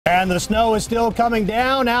And the snow is still coming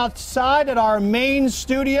down outside at our main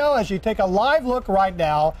studio as you take a live look right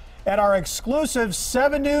now at our exclusive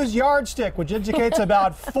 7 News yardstick, which indicates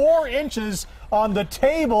about 4 inches on the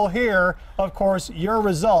table here. Of course, your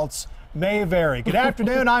results may vary. Good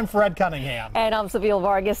afternoon, I'm Fred Cunningham. And I'm Seville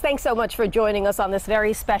Vargas. Thanks so much for joining us on this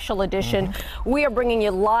very special edition. We are bringing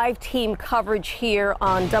you live team coverage here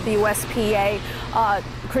on WSPA.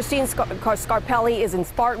 Christine Scarpelli is in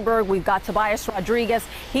Spartanburg. We've got Tobias Rodriguez.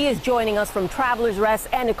 He is joining us from Travelers Rest,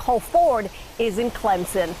 and Nicole Ford is in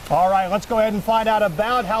Clemson. All right, let's go ahead and find out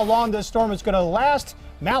about how long this storm is going to last.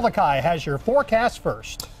 Malachi has your forecast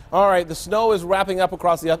first. All right, the snow is wrapping up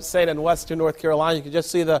across the upstate and western North Carolina. You can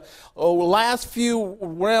just see the last few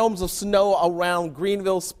realms of snow around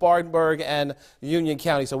Greenville, Spartanburg, and Union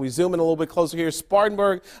County. So we zoom in a little bit closer here.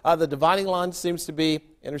 Spartanburg, the dividing line seems to be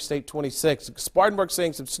Interstate 26. Spartanburg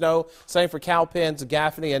seeing some snow, same for Cowpens,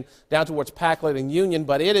 Gaffney, and down towards Packlet and Union,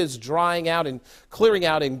 but it is drying out and clearing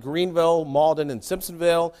out in Greenville, Malden, and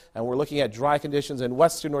Simpsonville, and we're looking at dry conditions in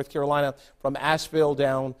western North Carolina from Asheville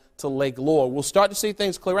down to Lake Lure. We'll start to see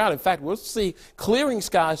things clear out. In fact, we'll see clearing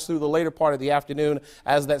skies through the later part of the afternoon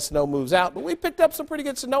as that snow moves out, but we picked up some pretty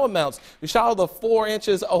good snow amounts. We shot the 4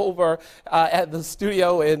 inches over at the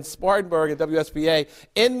studio in Spartanburg at WSPA.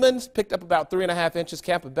 Inman's picked up about 3.5 inches.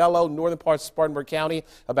 Campobello, northern parts of Spartanburg County,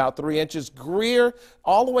 about 3 inches. Greer,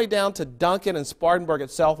 all the way down to Duncan and Spartanburg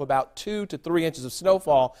itself, about 2 to 3 inches of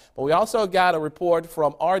snowfall. But we also got a report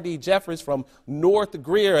from R.D. Jeffries from North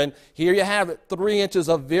Greer, and here you have it, 3 inches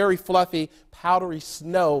of very fluffy, powdery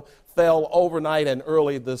snow fell overnight and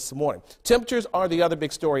early this morning. Temperatures are the other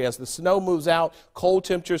big story. As the snow moves out, cold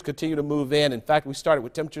temperatures continue to move in. In fact, we started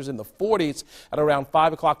with temperatures in the 40s at around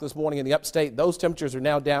 5 o'clock this morning in the upstate. Those temperatures are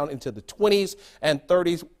now down into the 20s and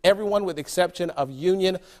 30s. Everyone with the exception of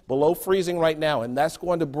Union below freezing right now, and that's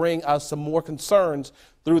going to bring us some more concerns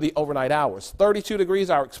through the overnight hours. 32 degrees,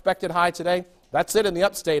 our expected high today. That's it in the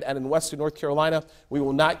upstate, and in western North Carolina, we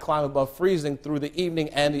will not climb above freezing through the evening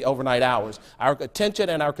and the overnight hours. Our attention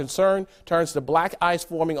and our concern turns to black ice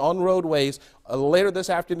forming on roadways later this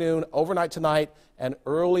afternoon, overnight tonight, and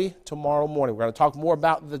early tomorrow morning. We're going to talk more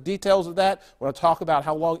about the details of that. We're going to talk about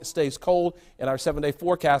how long it stays cold in our 7-day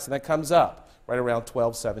forecast, and that comes up right around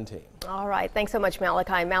 12:17. All right. Thanks so much,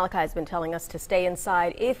 Malachi. Malachi has been telling us to stay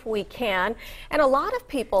inside if we can. And a lot of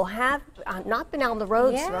people have not been out on the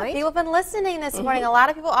roads, right? People have been listening this morning. A lot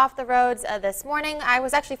of people off the roads this morning. I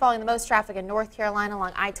was actually following the most traffic in North Carolina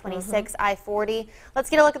along I-26, I-40. Let's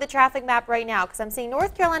get a look at the traffic map right now, because I'm seeing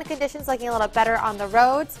North Carolina conditions looking a little better on the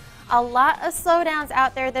roads. A lot of slowdowns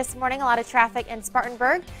out there this morning, a lot of traffic in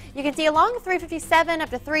Spartanburg. You can see along 357 up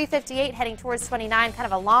to 358 heading towards 29, kind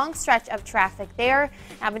of a long stretch of traffic there.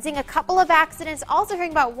 I've been seeing a couple of accidents, also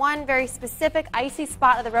hearing about one very specific icy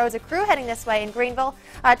spot of the roads, a crew heading this way in Greenville.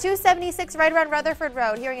 276 right around Rutherford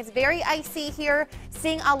Road. Hearing it's very icy here,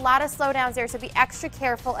 seeing a lot of slowdowns there, so be extra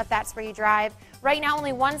careful if that's where you drive. Right now,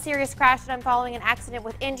 only one serious crash that I'm following, an accident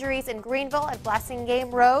with injuries in Greenville at Blessing Game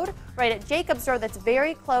Road, right at Jacobs Road, that's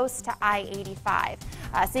very close to I-85.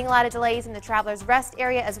 Seeing a lot of delays in the Travelers Rest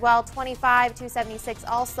area as well. 25, 276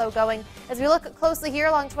 also going. As we look closely here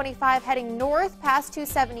along 25, heading north past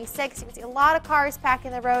 276, you can see a lot of cars packing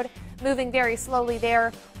the road, moving very slowly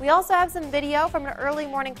there. We also have some video from an early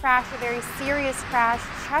morning crash, a very serious crash.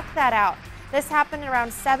 Check that out. This happened around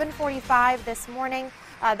 7:45 this morning.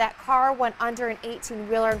 That car went under an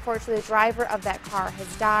 18-wheeler. Unfortunately, the driver of that car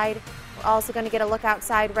has died. We're also going to get a look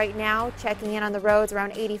outside right now, checking in on the roads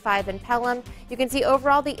around 85 in Pelham. You can see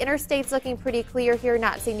overall the interstate's looking pretty clear here,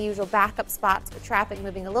 not seeing the usual backup spots, but traffic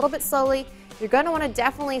moving a little bit slowly. You're going to want to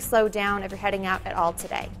definitely slow down if you're heading out at all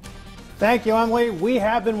today. Thank you, Emily. We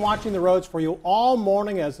have been watching the roads for you all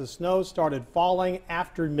morning as the snow started falling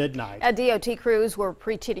after midnight. DOT crews were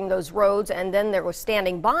pre-treating those roads, and then they were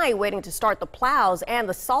standing by waiting to start the plows and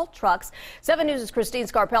the salt trucks. 7 News' Christine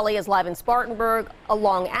Scarpelli is live in Spartanburg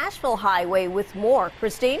along Asheville Highway with more.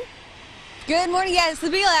 Christine? Good morning. Yeah,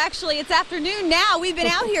 Sabila, actually, it's afternoon now. We've been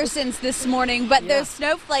out here since this morning, but those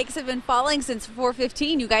snowflakes have been falling since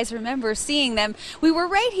 4:15. You guys remember seeing them. We were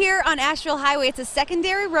right here on Asheville Highway. It's a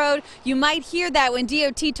secondary road. You might hear that when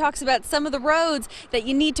DOT talks about some of the roads that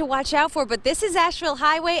you need to watch out for, but this is Asheville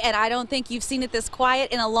Highway, and I don't think you've seen it this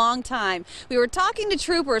quiet in a long time. We were talking to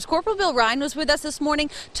troopers. Corporal Bill Ryan was with us this morning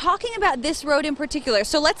talking about this road in particular.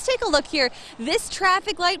 So let's take a look here. This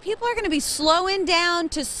traffic light, people are going to be slowing down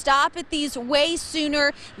to stop at these way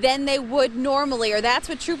sooner than they would normally, or that's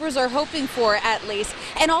what troopers are hoping for at least,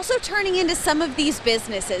 and also turning into some of these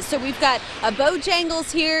businesses. So we've got a Bojangles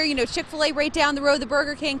here, you know, Chick-fil-A right down the road, the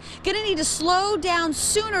Burger King. Gonna need to slow down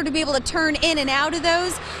sooner to be able to turn in and out of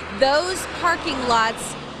those parking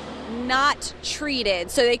lots not treated.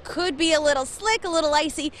 So they could be a little slick, a little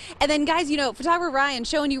icy. And then guys, you know, photographer Ryan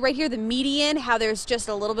showing you right here the median, how there's just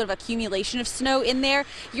a little bit of accumulation of snow in there.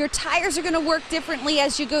 Your tires are going to work differently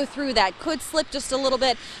as you go through that. Could slip just a little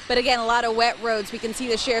bit, but again, a lot of wet roads. We can see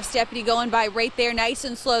the sheriff's deputy going by right there nice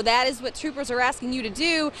and slow. That is what troopers are asking you to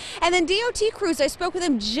do. And then DOT crews, I spoke with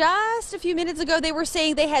them just a few minutes ago. They were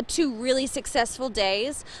saying they had 2 really successful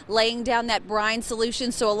days laying down that brine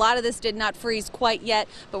solution. So a lot of this did not freeze quite yet,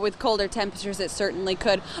 but with colder temperatures, it certainly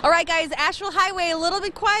could. All right, guys, Asheville Highway a little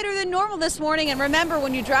bit quieter than normal this morning. And remember,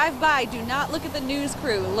 when you drive by, do not look at the news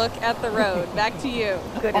crew. Look at the road. Back to you.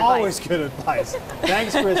 Good Always advice. good advice.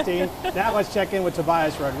 Thanks, Christine. Now let's check in with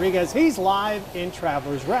Tobias Rodriguez. He's live in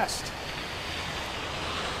Travelers Rest.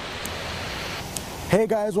 Hey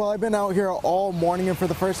guys, well, I've been out here all morning, and for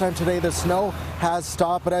the first time today the snow has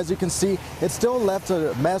stopped, but as you can see, it still left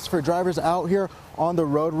a mess for drivers out here on the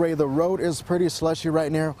roadway. The road is pretty slushy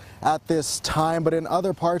right now at this time, but in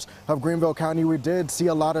other parts of Greenville County we did see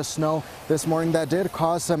a lot of snow this morning that did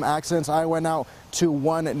cause some accidents. I went out to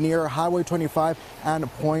one near Highway 25 and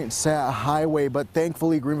Poinsett Highway, but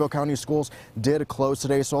thankfully Greenville County schools did close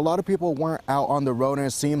today, so a lot of people weren't out on the road, and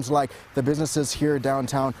it seems like the businesses here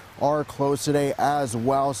downtown are closed today as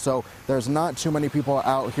well, so there's not too many people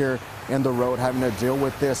out here in the road having to deal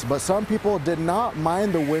with this. But some people did not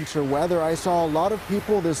mind the winter weather. I saw a lot of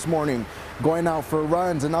people this morning going out for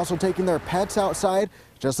runs and also taking their pets outside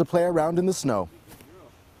just to play around in the snow.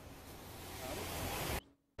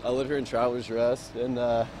 I live here in Travelers Rest and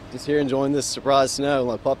just here enjoying this surprise snow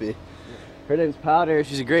with my puppy. Her name's Powder.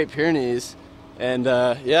 She's a Great Pyrenees. And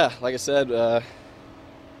yeah, like I said,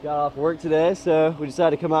 got off work today, so we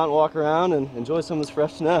decided to come out and walk around and enjoy some of this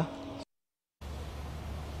fresh snow.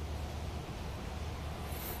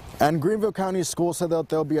 And Greenville County Schools said that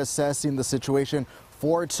they'll be assessing the situation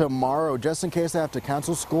for tomorrow just in case they have to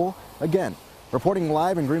cancel school again. Reporting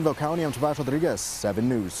live in Greenville County, I'm Tobias Rodriguez, 7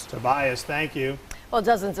 News. Tobias, thank you. Well,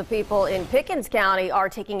 dozens of people in Pickens County are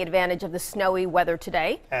taking advantage of the snowy weather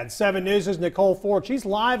today. And 7 News' Nicole Ford. She's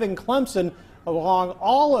live in Clemson along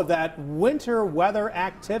all of that winter weather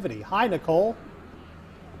activity. Hi, Nicole.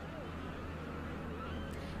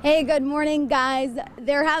 Hey, good morning, guys.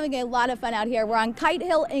 They're having a lot of fun out here. We're on Kite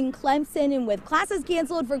Hill in Clemson, and with classes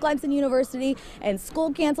canceled for Clemson University and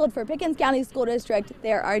school canceled for Pickens County School District,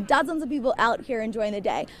 there are dozens of people out here enjoying the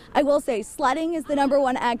day. I will say sledding is the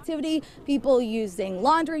 #1 activity. People using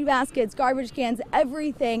laundry baskets, garbage cans,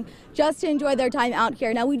 everything just to enjoy their time out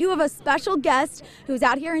here. Now, we do have a special guest who's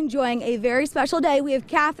out here enjoying a very special day. We have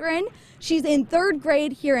Catherine. She's in 3rd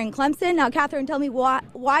grade here in Clemson. Now, Catherine, tell me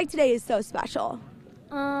why today is so special.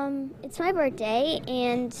 It's my birthday,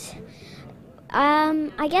 and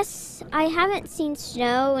I guess I haven't seen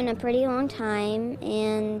snow in a pretty long time,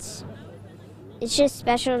 and it's just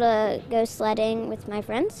special to go sledding with my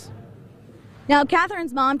friends. Now,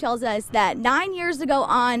 Catherine's mom tells us that 9 years ago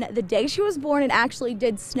on the day she was born, it actually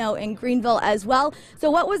did snow in Greenville as well.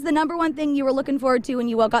 So what was the #1 thing you were looking forward to when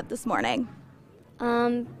you woke up this morning?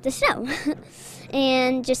 The snow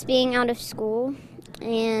and just being out of school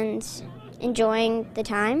and enjoying the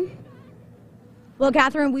time. Well,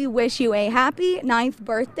 Catherine, we wish you a happy 9th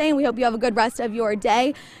birthday, and we hope you have a good rest of your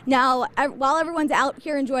day. Now, while everyone's out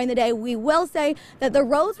here enjoying the day, we will say that the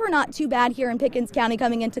roads were not too bad here in Pickens County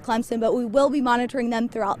coming into Clemson, but we will be monitoring them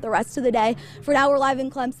throughout the rest of the day. For now, we're live in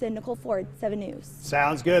Clemson. Nicole Ford, 7 News.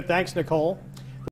 Sounds good. Thanks, Nicole.